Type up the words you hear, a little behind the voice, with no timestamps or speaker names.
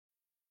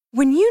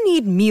When you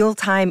need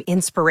mealtime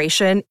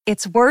inspiration,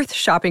 it's worth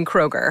shopping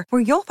Kroger,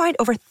 where you'll find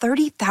over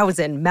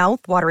 30,000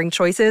 mouth-watering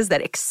choices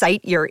that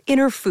excite your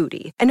inner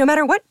foodie. And no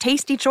matter what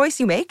tasty choice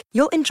you make,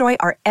 you'll enjoy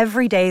our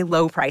everyday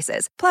low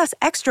prices, plus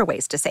extra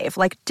ways to save,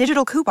 like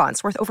digital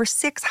coupons worth over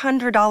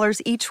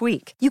 $600 each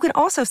week. You can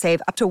also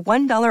save up to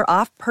 $1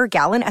 off per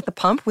gallon at the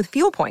pump with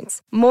fuel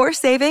points. More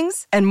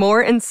savings and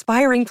more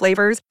inspiring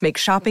flavors make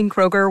shopping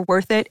Kroger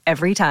worth it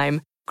every time.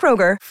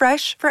 Kroger,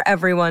 fresh for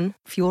everyone.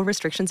 Fuel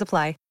restrictions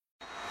apply.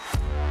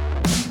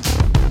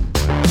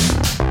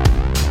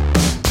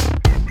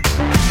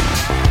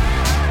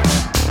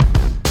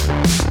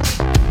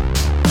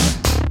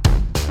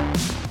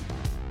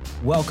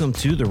 Welcome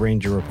to the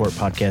Ranger Report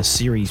podcast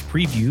series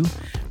preview.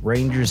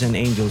 Rangers and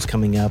Angels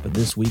coming up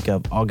this week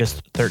of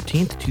August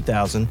 13th,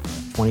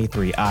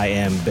 2023. I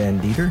am Ben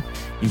Dieter.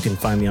 You can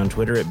find me on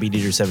Twitter at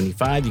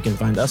BDieter75. You can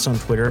find us on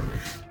Twitter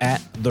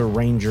at the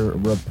Ranger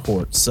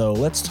Report. So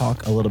let's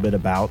talk a little bit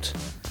about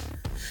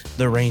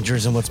the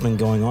Rangers and what's been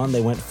going on.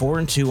 They went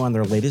 4-2 on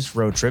their latest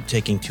road trip,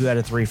 taking 2 out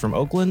of 3 from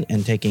Oakland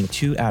and taking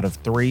 2 out of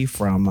 3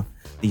 from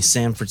the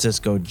San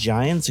Francisco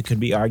Giants. It could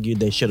be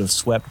argued they should have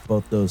swept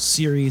both those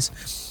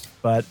series.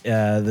 But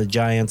the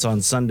Giants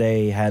on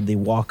Sunday had the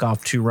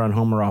walk-off 2-run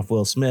homer off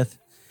Will Smith,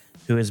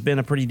 who has been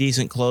a pretty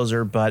decent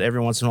closer, but every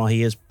once in a while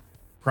he is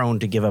prone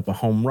to give up a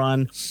home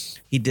run.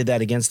 He did that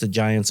against the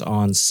Giants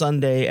on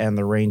Sunday, and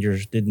the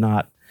Rangers did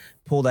not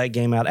pull that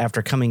game out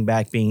after coming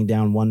back, being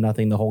down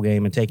 1-0 the whole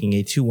game and taking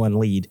a 2-1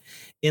 lead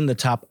in the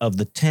top of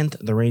the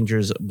 10th. The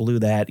Rangers blew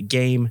that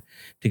game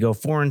to go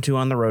 4-2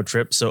 on the road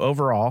trip. So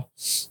overall,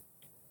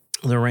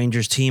 the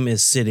Rangers team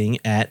is sitting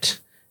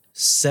at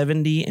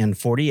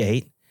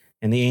 70-48.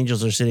 And the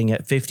Angels are sitting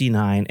at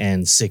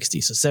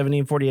 59-60. So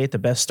 70-48, the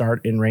best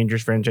start in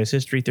Rangers franchise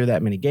history through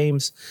that many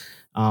games.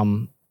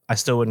 I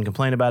still wouldn't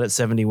complain about it.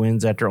 70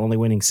 wins after only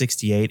winning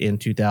 68 in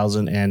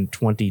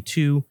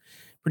 2022.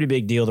 Pretty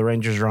big deal. The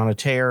Rangers are on a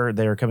tear.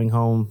 They're coming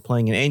home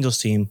playing an Angels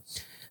team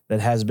that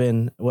has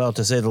been, well,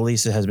 to say the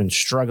least, it has been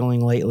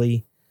struggling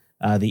lately.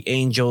 The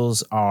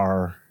Angels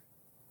are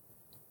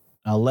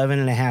 11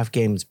 and a half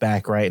games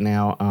back right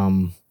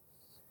now.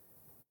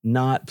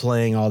 Not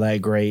playing all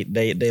that great.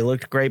 They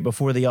looked great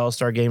before the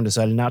All-Star game,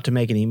 decided not to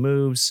make any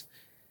moves,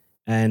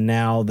 and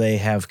now they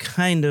have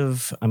kind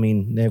of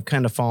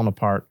fallen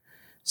apart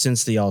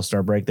since the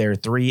All-Star break. They're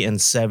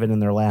 3-7 in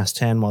their last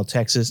 10, while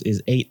Texas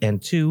is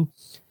 8-2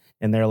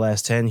 in their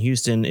last 10.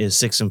 Houston is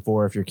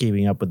 6-4 if you're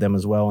keeping up with them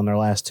as well in their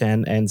last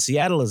 10, and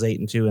Seattle is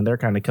 8-2, and they're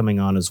kind of coming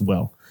on as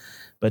well.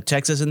 But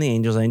Texas and the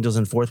Angels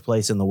in fourth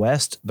place in the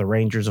West. The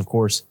Rangers, of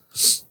course,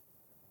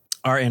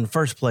 are in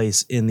first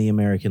place in the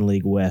American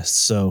League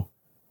West. So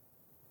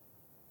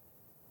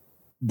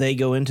they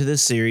go into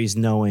this series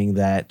knowing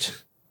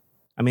that,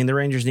 the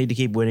Rangers need to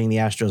keep winning. The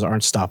Astros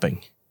aren't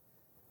stopping.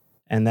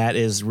 And that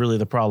is really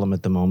the problem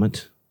at the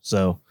moment.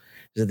 So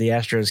is that the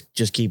Astros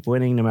just keep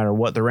winning no matter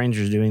what the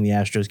Rangers are doing. The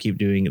Astros keep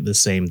doing the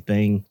same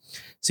thing.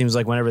 Seems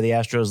like whenever the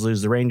Astros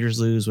lose, the Rangers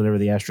lose. Whenever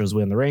the Astros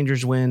win, the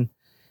Rangers win.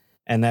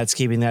 And that's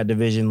keeping that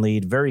division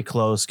lead very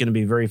close. Going to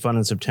be very fun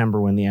in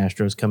September when the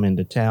Astros come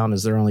into town,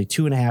 as they're only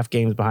 2.5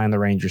 games behind the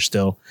Rangers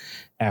still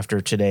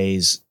after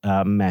today's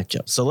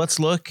matchup. So let's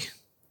look.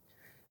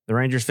 The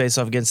Rangers face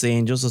off against the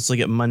Angels. Let's look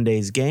at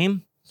Monday's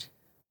game.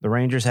 The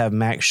Rangers have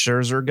Max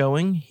Scherzer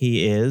going.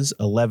 He is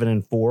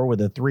 11-4 with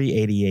a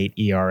 3.88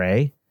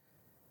 ERA.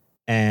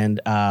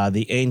 And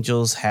the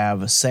Angels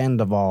have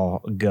Sandoval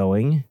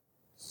going.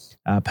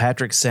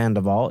 Patrick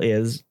Sandoval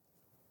is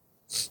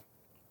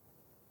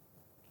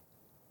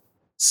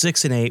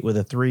 6-8 with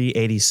a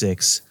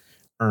 3.86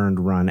 earned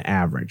run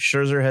average.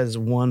 Scherzer has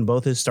won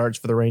both his starts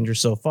for the Rangers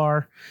so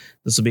far.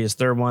 This will be his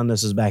third one.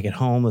 This is back at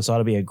home. This ought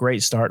to be a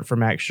great start for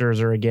Max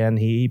Scherzer again.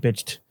 He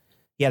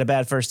had a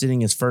bad first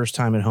inning his first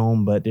time at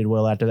home, but did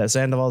well after that.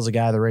 Sandoval is a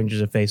guy the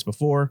Rangers have faced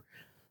before.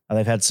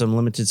 They've had some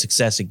limited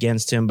success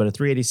against him, but a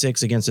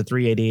 3.86 against a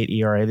 3.88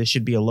 ERA. This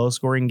should be a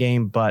low-scoring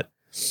game, but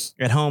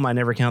at home, I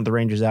never count the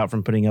Rangers out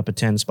from putting up a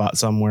 10 spot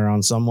somewhere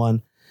on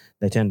someone.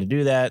 They tend to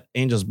do that.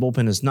 Angels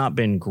bullpen has not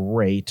been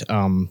great.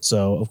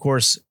 So, of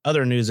course,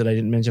 other news that I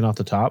didn't mention off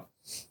the top.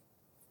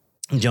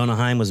 Jonah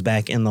Heim was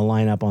back in the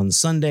lineup on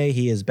Sunday.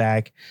 He is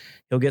back.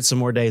 He'll get some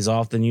more days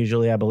off than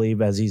usually, I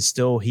believe, as he's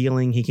still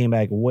healing. He came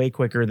back way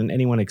quicker than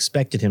anyone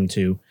expected him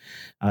to.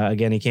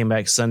 Again, he came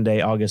back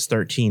Sunday, August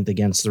 13th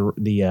against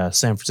the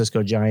San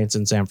Francisco Giants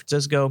in San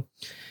Francisco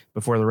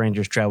before the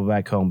Rangers travel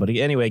back home. But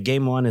anyway,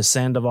 game one is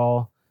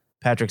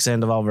Patrick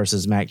Sandoval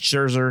versus Max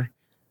Scherzer.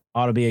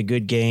 Ought to be a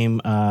good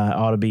game.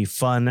 Ought to be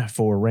fun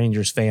for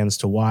Rangers fans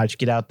to watch.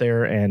 Get out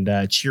there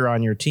and cheer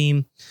on your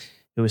team,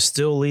 who is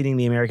still leading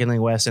the American League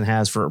West and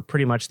has for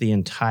pretty much the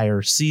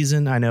entire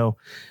season. I know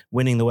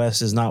winning the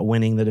West is not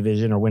winning the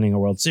division or winning a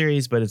World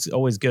Series, but it's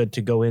always good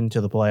to go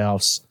into the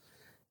playoffs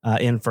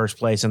in first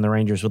place, and the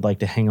Rangers would like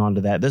to hang on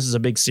to that. This is a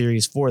big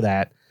series for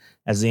that,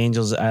 as the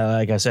Angels,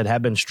 like I said,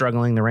 have been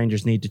struggling. The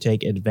Rangers need to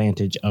take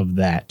advantage of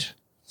that.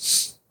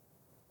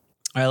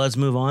 All right, let's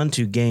move on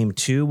to Game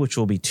 2, which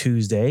will be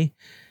Tuesday.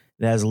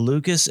 It has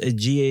Lucas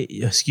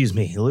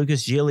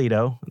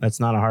Giolito.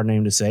 That's not a hard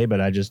name to say, but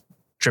I just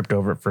tripped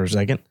over it for a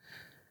second.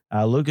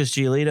 Lucas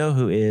Giolito,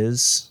 who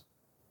is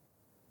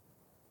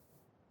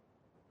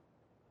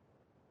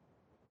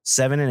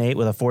 7-8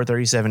 with a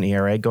 4.37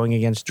 ERA, going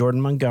against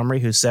Jordan Montgomery,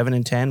 who's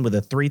 7-10 with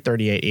a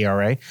 3.38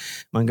 ERA.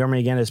 Montgomery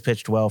again has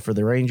pitched well for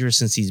the Rangers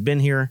since he's been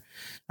here.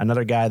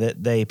 Another guy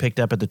that they picked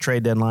up at the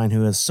trade deadline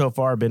who has so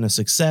far been a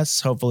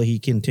success. Hopefully he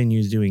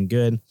continues doing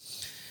good.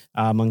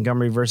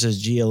 Montgomery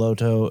versus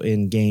Giolito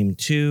in game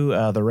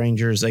 2. The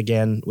Rangers,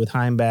 again, with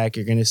Heim back,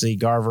 you're going to see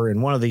Garver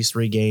in one of these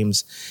 3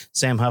 games.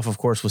 Sam Huff, of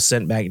course, was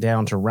sent back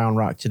down to Round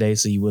Rock today,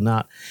 so you will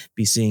not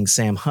be seeing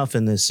Sam Huff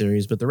in this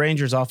series. But the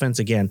Rangers offense,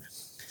 again,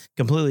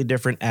 completely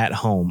different at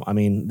home. I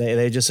mean,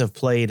 they just have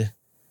played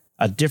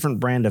a different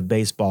brand of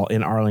baseball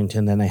in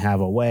Arlington than they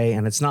have away,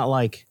 and it's not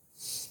like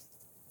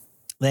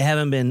they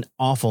haven't been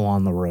awful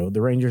on the road.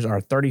 The Rangers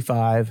are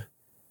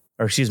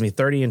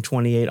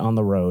 30-28 on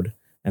the road,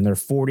 and they're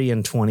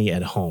 40-20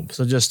 at home.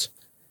 So just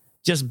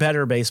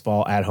better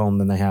baseball at home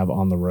than they have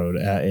on the road,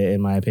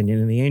 in my opinion.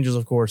 And the Angels,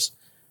 of course,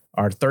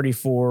 are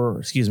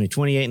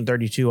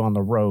 28-32 on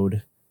the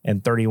road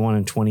and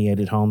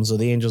 31-28 at home. So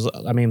the Angels,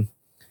 I mean,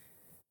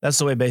 that's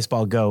the way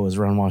baseball goes,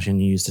 Ron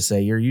Washington used to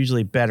say. You're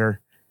usually better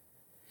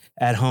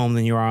at home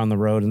than you are on the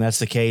road, and that's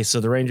the case. So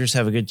the Rangers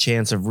have a good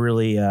chance of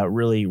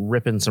really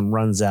ripping some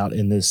runs out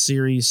in this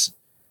series.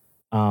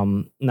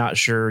 Not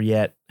sure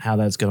yet how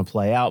that's going to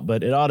play out,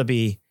 but it ought to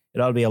be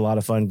a lot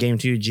of fun. Game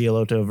 2,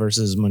 Giolito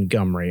versus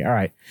Montgomery. All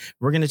right,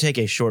 we're going to take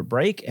a short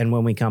break, and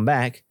when we come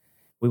back,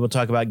 we will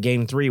talk about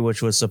Game 3,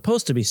 which was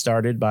supposed to be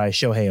started by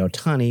Shohei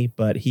Ohtani,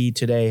 but he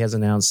today has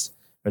announced,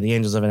 or the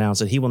Angels have announced,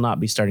 that he will not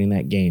be starting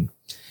that game.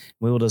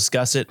 We will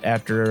discuss it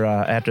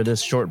after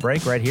this short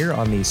break right here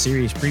on the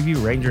series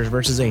preview, Rangers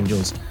versus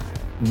Angels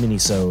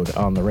Minisode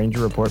on the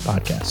Ranger Report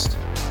podcast.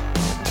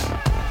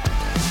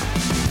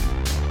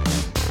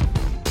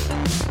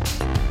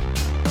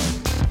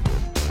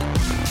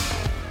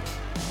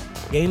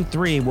 Game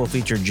 3 will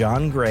feature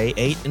John Gray,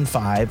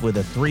 8-5 with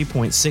a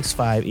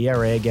 3.65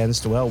 ERA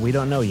against, well, we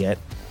don't know yet.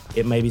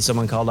 It may be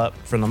someone called up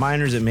from the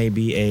minors. It may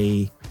be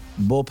a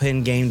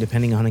bullpen game,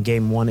 depending on how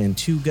game 1 and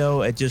 2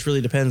 go. It just really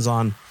depends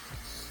on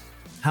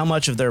how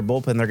much of their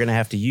bullpen they're going to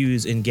have to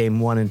use in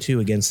game 1 and 2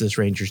 against this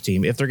Rangers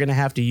team. If they're going to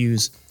have to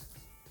use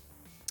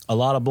a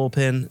lot of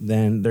bullpen,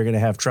 then they're going to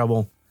have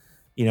trouble,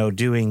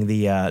 doing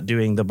the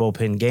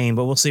bullpen game.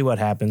 But we'll see what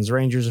happens.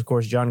 Rangers, of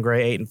course, John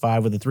Gray,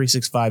 8-5 with a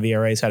 3.65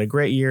 ERA, has had a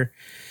great year.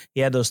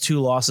 He had those 2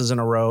 losses in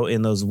a row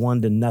in those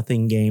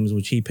 1-0 games,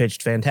 which he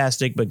pitched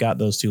fantastic, but got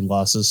those 2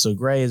 losses. So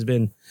Gray has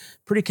been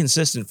pretty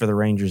consistent for the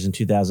Rangers in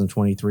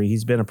 2023.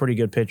 He's been a pretty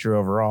good pitcher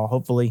overall.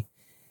 Hopefully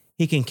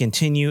he can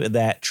continue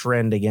that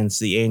trend against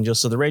the Angels.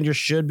 So the Rangers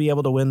should be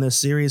able to win this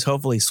series,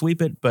 hopefully sweep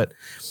it, but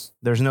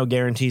there's no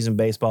guarantees in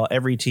baseball.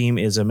 Every team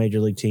is a major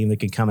league team that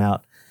can come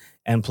out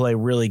and play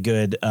really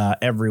good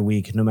every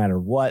week, no matter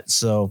what.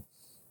 So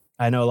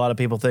I know a lot of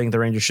people think the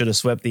Rangers should have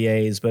swept the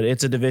A's, but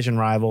it's a division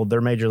rival.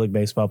 They're Major League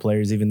Baseball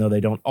players, even though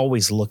they don't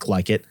always look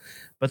like it,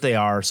 but they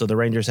are. So the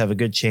Rangers have a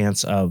good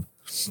chance of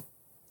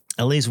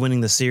at least winning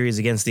the series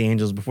against the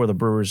Angels before the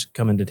Brewers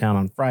come into town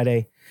on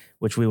Friday,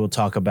 which we will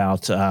talk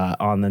about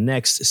on the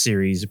next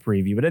series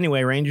preview. But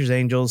anyway, Rangers,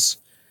 Angels,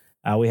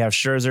 we have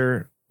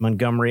Scherzer,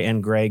 Montgomery,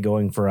 and Gray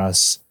going for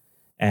us.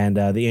 And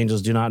the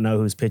Angels do not know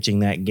who's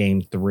pitching that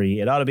game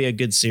 3. It ought to be a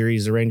good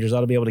series. The Rangers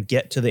ought to be able to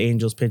get to the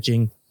Angels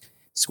pitching,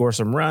 score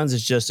some runs.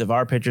 It's just if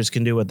our pitchers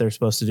can do what they're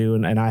supposed to do,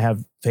 and I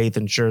have faith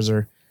in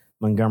Scherzer,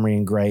 Montgomery,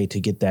 and Gray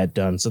to get that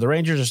done. So the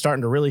Rangers are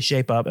starting to really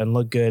shape up and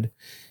look good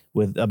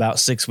with about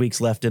 6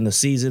 weeks left in the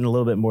season, a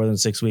little bit more than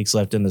 6 weeks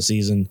left in the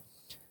season.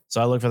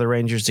 So I look for the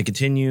Rangers to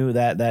continue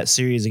that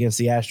series against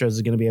the Astros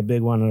is going to be a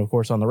big one. And, of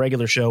course, on the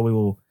regular show, we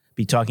will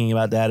be talking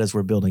about that as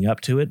we're building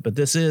up to it. But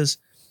this is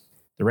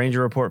the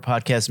Ranger Report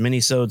Podcast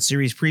Minisode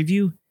Series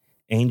Preview,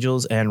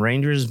 Angels and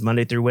Rangers,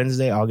 Monday through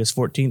Wednesday, August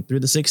 14th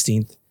through the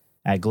 16th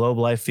at Globe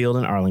Life Field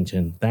in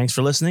Arlington. Thanks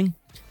for listening,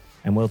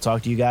 and we'll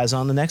talk to you guys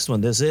on the next one.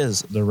 This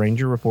is the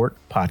Ranger Report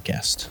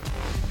Podcast.